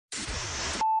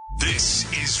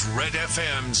This is Red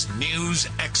FM's News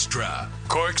Extra,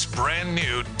 Cork's brand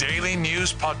new daily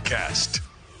news podcast.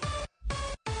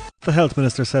 The Health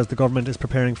Minister says the government is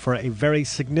preparing for a very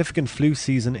significant flu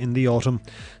season in the autumn.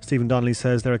 Stephen Donnelly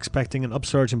says they're expecting an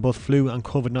upsurge in both flu and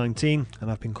COVID-19 and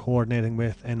have been coordinating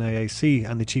with NIAC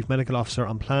and the Chief Medical Officer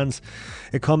on plans.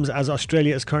 It comes as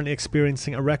Australia is currently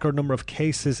experiencing a record number of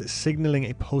cases, signalling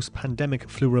a post-pandemic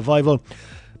flu revival.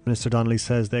 Minister Donnelly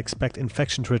says they expect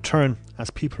infection to return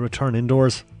as people return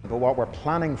indoors. But what we're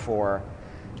planning for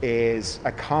is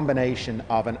a combination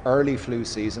of an early flu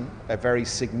season, a very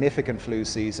significant flu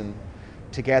season,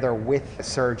 together with a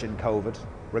surge in COVID.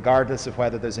 Regardless of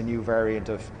whether there's a new variant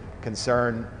of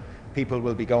concern, people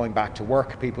will be going back to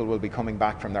work, people will be coming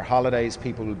back from their holidays,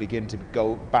 people will begin to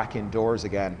go back indoors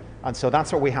again. And so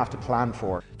that's what we have to plan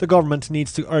for. The government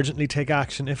needs to urgently take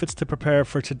action if it's to prepare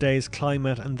for today's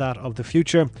climate and that of the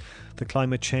future. The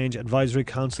Climate Change Advisory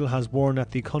Council has warned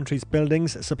that the country's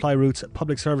buildings, supply routes,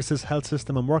 public services, health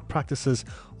system and work practices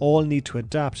all need to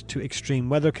adapt to extreme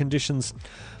weather conditions.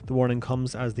 The warning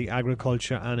comes as the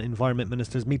Agriculture and Environment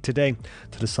Ministers meet today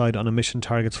to decide on emission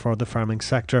targets for the farming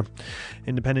sector.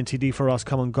 Independent TD for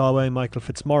Roscommon Galway, Michael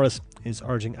Fitzmaurice, is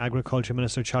urging Agriculture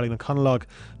Minister Charlie McConalogue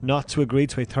not to agree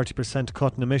to a 30%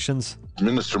 cut in emissions.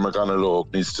 Minister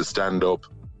McConalogue needs to stand up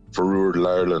for rural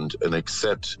Ireland and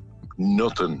accept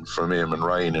nothing from Eamon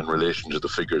Ryan in relation to the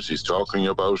figures he's talking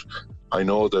about. I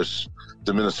know that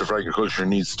the Minister for Agriculture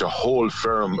needs to hold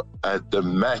firm at the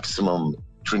maximum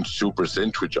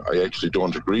 22%, which I actually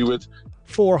don't agree with.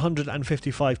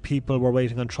 455 people were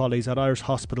waiting on trolleys at Irish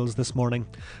hospitals this morning.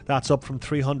 That's up from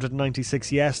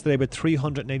 396 yesterday, with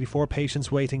 384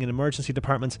 patients waiting in emergency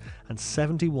departments and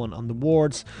 71 on the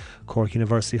wards. Cork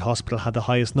University Hospital had the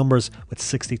highest numbers, with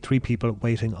 63 people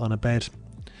waiting on a bed.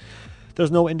 There's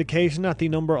no indication that the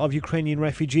number of Ukrainian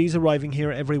refugees arriving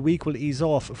here every week will ease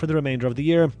off for the remainder of the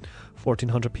year.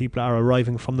 1,400 people are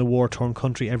arriving from the war-torn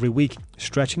country every week,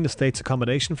 stretching the state's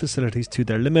accommodation facilities to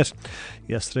their limit.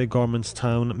 Yesterday,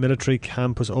 Gormanstown military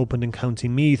camp was opened in County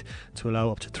Meath to allow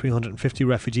up to 350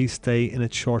 refugees stay in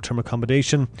its short-term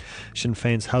accommodation. Sinn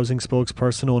Féin's housing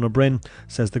spokesperson Ona Bryn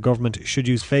says the government should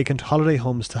use vacant holiday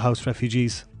homes to house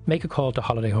refugees. Make a call to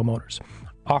holiday homeowners.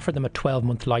 Offer them a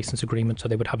 12-month licence agreement so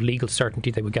they would have legal certainty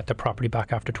they would get their property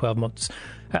back after 12 months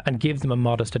and give them a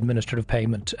modest administrative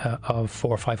payment of €400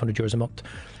 or €500 a month.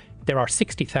 There are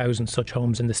 60,000 such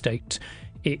homes in the state.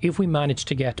 If we manage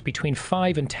to get between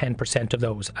 5 and 10% of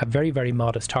those, a very, very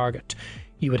modest target,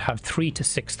 you would have 3,000 to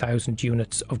 6,000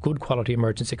 units of good quality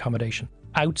emergency accommodation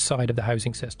outside of the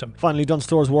housing system. Finally,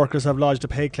 Dunstore's workers have lodged a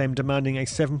pay claim demanding a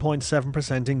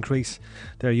 7.7% increase.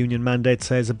 Their union mandate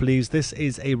says it believes this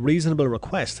is a reasonable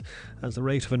request as the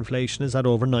rate of inflation is at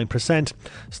over 9%.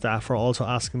 Staff are also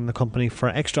asking the company for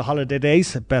extra holiday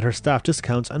days, better staff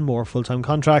discounts and more full-time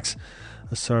contracts.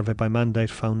 A survey by Mandate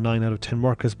found 9 out of 10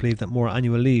 workers believe that more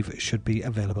annual leave should be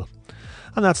available.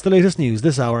 And that's the latest news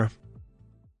this hour.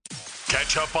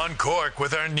 Catch up on Cork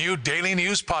with our new daily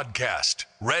news podcast,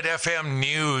 Red FM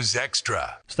News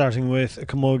Extra. Starting with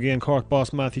Camogie, and Cork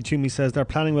boss Matthew Toomey says they're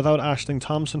planning without Ashling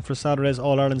Thompson for Saturday's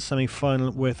All-Ireland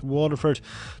semi-final with Waterford.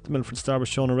 The Milford star was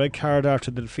shown a red card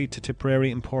after the defeat to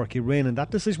Tipperary in Porky Rain, and that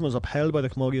decision was upheld by the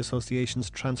Camogie Association's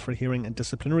Transfer Hearing and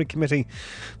Disciplinary Committee.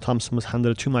 Thompson was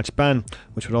handed a 2-match ban,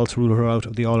 which would also rule her out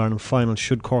of the All-Ireland final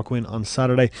should Cork win on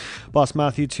Saturday. Boss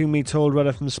Matthew Toomey told Red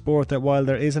FM Sport that while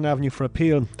there is an avenue for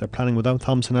appeal, they're planning without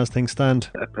Thompson as things stand.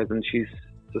 At present, she's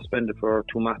suspended for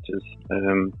 2 matches.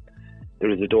 There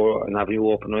is an avenue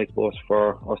open, I suppose,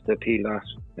 for us to appeal that,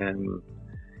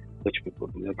 which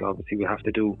obviously we have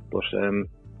to do. But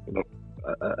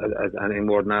as anything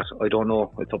more than that, I don't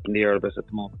know. It's up in the air a bit at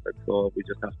the moment, so we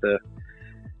just have to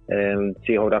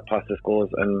see how that process goes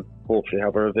and hopefully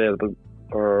have her available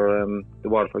for the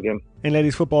Waterford game. In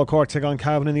ladies football, Cork take on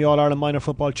Cavan in the All-Ireland Minor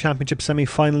Football Championship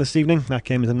semi-final this evening. That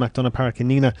game is in McDonagh Park in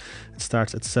Neenah. It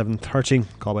starts at 7:30.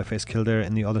 Galway face Kildare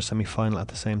in the other semi-final at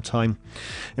the same time.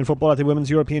 In football, at the Women's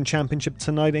European Championship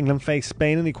tonight, England face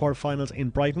Spain in the quarter-finals in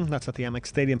Brighton. That's at the Amex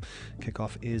Stadium.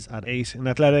 Kick-off is at 8. In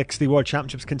athletics, the World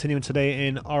Championships continuing today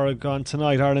in Oregon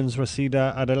tonight. Ireland's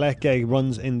Rosita Adeleke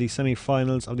runs in the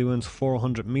semi-finals of the women's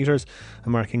 400 metres.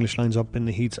 And Mark English lines up in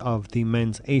the heats of the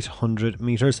men's 800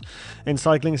 metres. In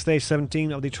cycling, stage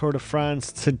 17 of the Tour de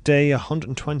France today, a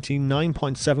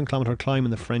 129.7 kilometre climb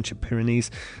in the French Pyrenees.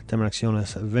 Denmark's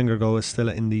Jonas Vingegaard is still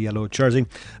in the yellow jersey.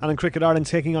 And in cricket, Ireland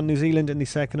taking on New Zealand in the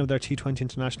second of their T20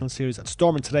 International Series at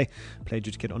Stormont today. Play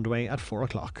due to get underway at 4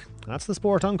 o'clock. That's the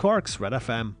sport on Cork's Red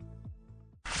FM.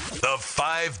 The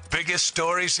 5 biggest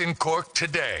stories in Cork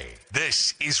today.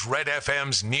 This is Red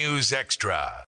FM's News Extra.